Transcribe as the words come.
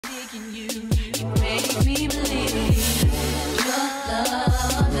in you. You make me believe your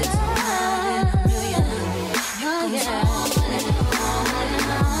love is one in a million. You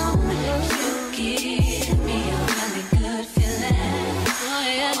give me a really good feeling.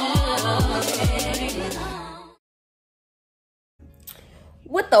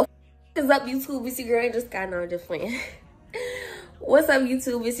 What the is up, YouTube? It's your girl Angel Sky. No, I'm just playing. What's up,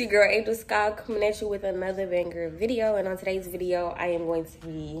 YouTube? It's your girl Angel Sky coming at you with another banger video. And on today's video, I am going to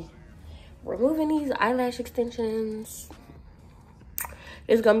be removing these eyelash extensions.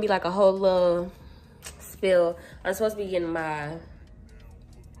 It's gonna be like a whole little spill. I'm supposed to be getting my,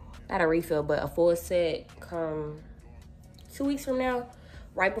 not a refill, but a full set come 2 weeks from now,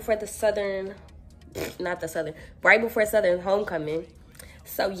 right before the right before Southern homecoming.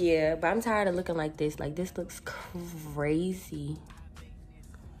 So yeah, but I'm tired of looking like this. Like, this looks crazy.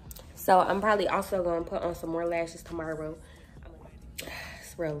 So I'm probably also gonna put on some more lashes tomorrow.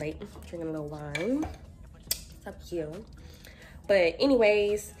 It's real late. I'm drinking a little wine. It's up here. But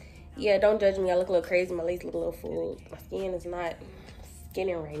anyways, yeah, don't judge me. I look a little crazy. My legs look a little full. My skin is not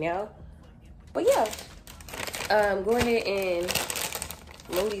skinning right now. But yeah, go ahead and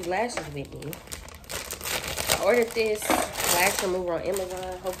remove these lashes with me. I ordered this lash remover on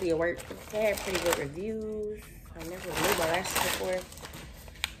Amazon. Hopefully it worked. They had pretty good reviews. I never removed my lashes before.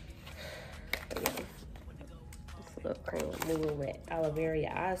 But yeah, this little cream remover with aloe vera.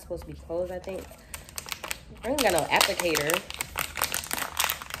 Your eyes supposed to be closed, I think. I ain't got no applicator.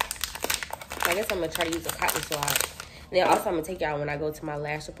 I guess I'm gonna try to use a cotton swab. And then also I'm gonna take y'all when I go to my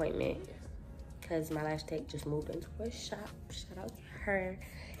lash appointment, because my lash tech just moved into a shop. Shout out to her.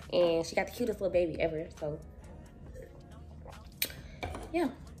 And she got the cutest little baby ever. So yeah,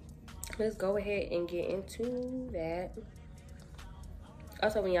 let's go ahead and get into that.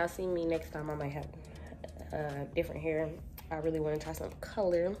 Also, when y'all see me next time, I might have different hair. I really want to try some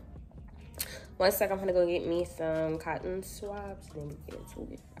color. One sec, I'm gonna go get me some cotton swabs, then we get into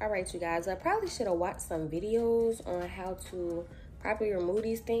it. All right, you guys, I probably should have watched some videos on how to properly remove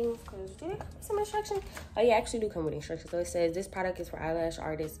these things, because do they come with some instructions? Oh yeah, actually do come with instructions. So it says this product is for eyelash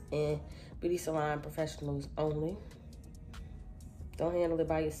artists and beauty salon professionals only. Don't handle it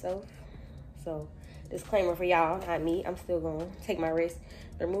by yourself. So disclaimer for y'all, not me. I'm still gonna take my risk.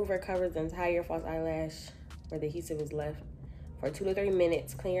 The remover covers the entire false eyelash where the adhesive is left for 2 to 3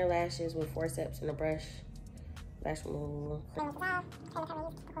 minutes. Clean your lashes with forceps and a brush. Lash removal.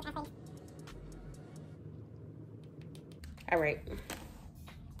 All right,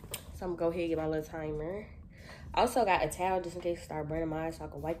 so I'm gonna go ahead and get my little timer. I also got a towel just in case I start burning my eyes so I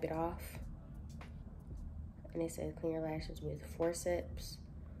can wipe it off. And it says clean your lashes with forceps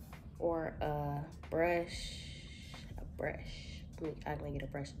or a brush. I'm gonna get a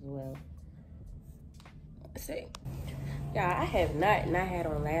brush as well. Let's see. Yeah, I have not had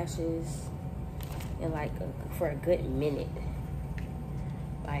on lashes in like for a good minute.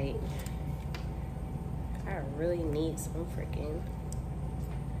 Like, I really need to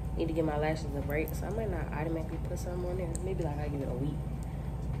give my lashes a break, so I might not automatically put some on there. Maybe like I give it a week.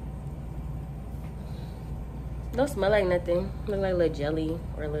 Don't smell like nothing. Look like a little jelly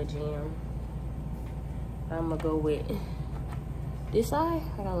or a little jam. I'm gonna go with this side.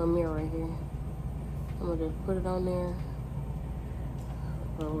 I got a little mirror right here. I'm gonna just put it on there.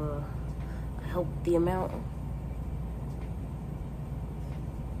 Will help the amount.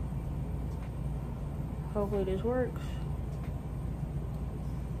 Hopefully this works.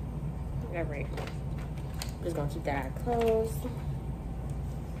 All right. Just gonna keep that eye closed.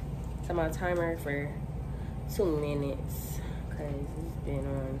 Set my timer for 2 minutes, because it's been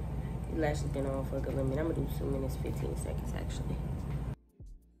on, the lash has been on for a good minute. I'm gonna do 2 minutes, 15 seconds actually.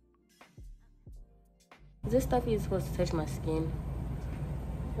 This stuff is supposed to touch my skin.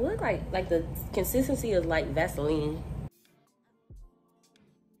 It looks like the consistency is like Vaseline.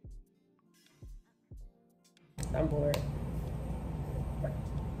 I'm bored.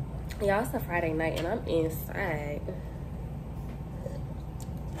 Y'all, it's a Friday night and I'm inside.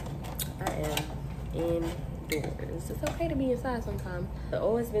 I am indoors. It's okay to be inside sometimes.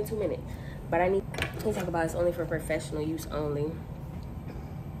 Oh, it's been 2 minutes. But I need to talk about it's only for professional use only.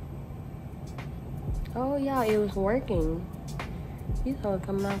 Oh yeah, it was working. These hoes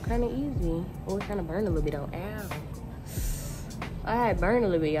coming off kind of easy. Oh, it kind of burned a little bit though. Ow. Alright, burned a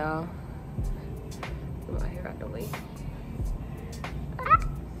little bit, y'all. Get my hair out the way.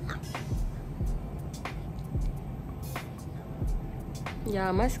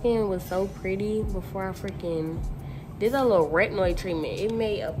 Y'all, my skin was so pretty before I freaking did a little retinoid treatment. It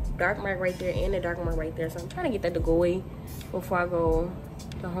made a dark mark right there and a dark mark right there. So I'm trying to get that to go away before I go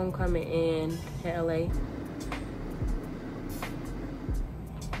to homecoming in LA.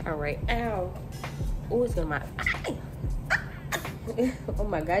 All right, ow. Oh, it's in my eye. Oh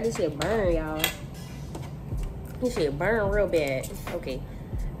my God, this shit burn, y'all. This shit burn real bad. Okay,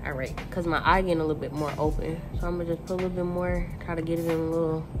 all right, cause my eye getting a little bit more open. So I'm gonna just put a little bit more, try to get it in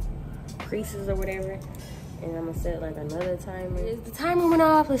little creases or whatever. And I'm gonna set like another timer. The timer went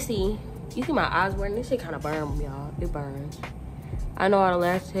off, let's see. You see my eyes burning? This shit kind of burn, y'all. It burns. I know how to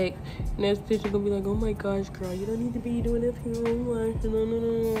lash tech. Next stitch is gonna be like, oh my gosh, girl, you don't need to be doing this for your own lash.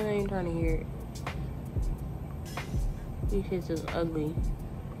 No. I ain't trying to hear it. These shits is ugly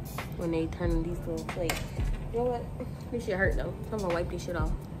when they turn these little flakes. You know what? This shit hurt though. So I'm gonna wipe this shit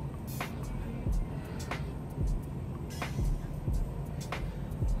off.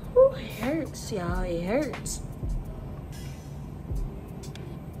 Ooh, it hurts, y'all. It hurts.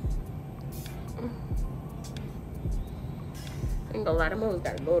 I ain't gonna lie, them hoes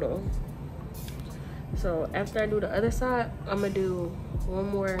gotta go though. So after I do the other side, I'm gonna do one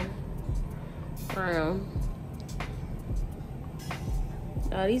more round.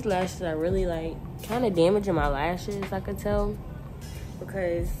 These lashes are really like kind of damaging my lashes, I could tell,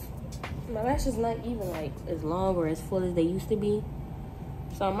 because my lashes not even like as long or as full as they used to be.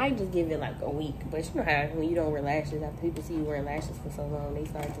 So I might just give it like a week. But you know how when you don't wear lashes, after people see you wearing lashes for so long, they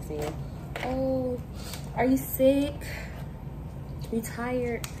start to say, oh, are you sick? You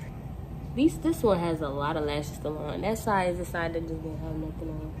tired? This one has a lot of lashes still on. That side is the side that just didn't have nothing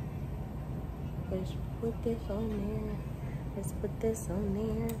on. Let's put this on there. Let's put this on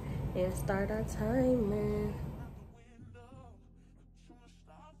there and start our timer.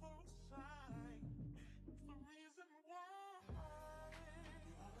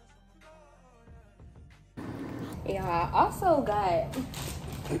 Yeah, I also got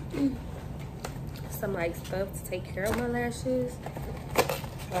some like stuff to take care of my lashes,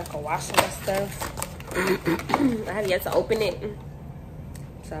 like a washer and stuff. I have yet to open it,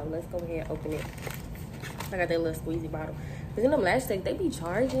 so let's go ahead and open it. I got that little squeezy bottle. Cause in them lash sticks, they be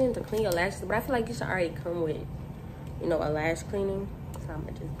charging to clean your lashes, but I feel like you should already come with, you know, a lash cleaning. So I'm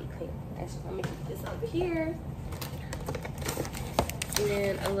gonna just be cleaning lashes. I'm gonna keep this over here, and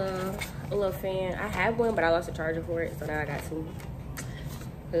then a little fan. I have one, but I lost a charger for it, so now I got two.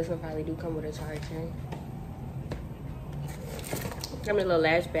 This one probably do come with a charger. Got me a little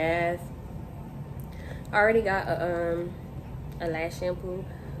lash bath. I already got a lash shampoo,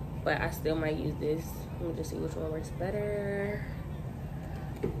 but I still might use this. Let me just see which one works better.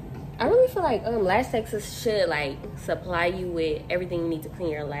 I really feel like Lash Texas should like supply you with everything you need to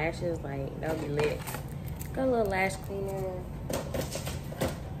clean your lashes. Like that would be lit. Got a little lash cleaner.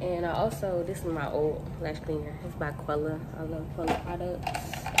 And I also, this is my old lash cleaner. It's by Quella. I love Quella products.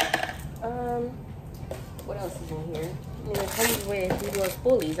 What else is in here? And it comes with these little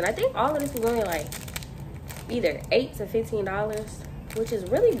spoolies. And I think all of this is only like either $8 to $15, which is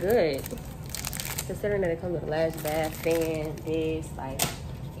really good. Considering that it comes with a lash bath, fan, this, like,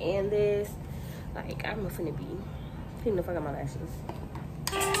 and this. Like, I'm finna be cleaning the fuck out my lashes.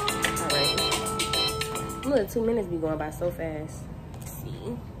 Alright. Look, 2 minutes be going by so fast. Let's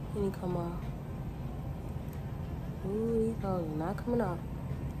see. Let me come off. Ooh, these hoes are not coming off.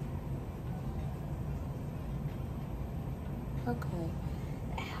 Okay.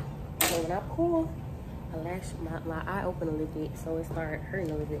 So when I pull, my eye open a little bit, so it started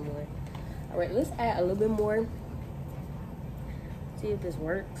hurting a little bit more. All right, let's add a little bit more. See if this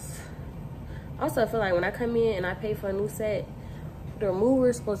works. Also, I feel like when I come in and I pay for a new set, the remover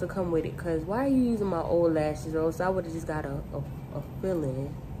is supposed to come with it. Cause why are you using my old lashes? Or else I would have just got a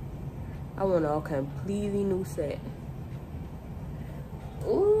fill-in. I want a completely new set.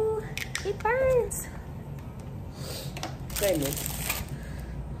 Ooh, it burns. Goodness.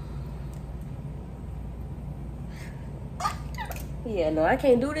 Yeah, no, I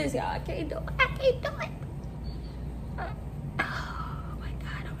can't do this, y'all. I can't do it. I can't do it. Oh my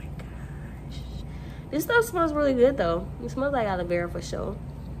god, oh my gosh. This stuff smells really good though. It smells like aloe vera for sure.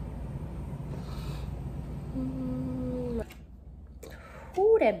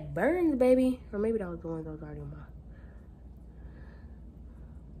 Ooh, that burns, baby. Or maybe that was the one that was already on my.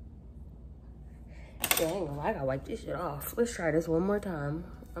 Yeah, I ain't gonna lie, I gotta wipe this shit off. Let's try this one more time.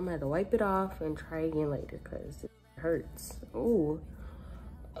 I'm gonna have to wipe it off and try again later because it hurts. Ooh.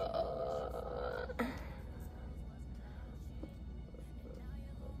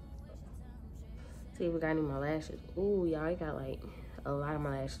 See if we got any more lashes. Ooh, y'all, I got like a lot of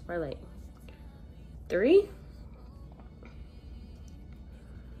my lashes. Probably like 3.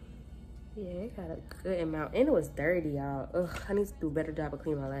 Yeah, it got a good amount. And it was dirty, y'all. Ugh, I need to do a better job of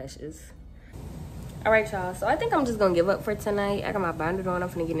cleaning my lashes. All right, y'all, so I think I'm just gonna give up for tonight. I got my binder on. I'm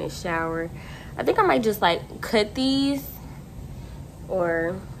gonna get in the shower. I think I might just like cut these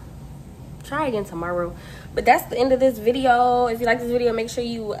or try again tomorrow. But that's the end of this video. If you like this video, make sure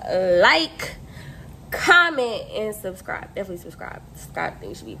you like, comment, and subscribe. Definitely subscribe. Subscribe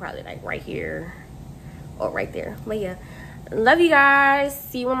thing should be probably like right here or right there. But yeah, love you guys.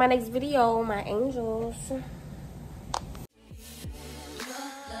 See you in my next video, my angels.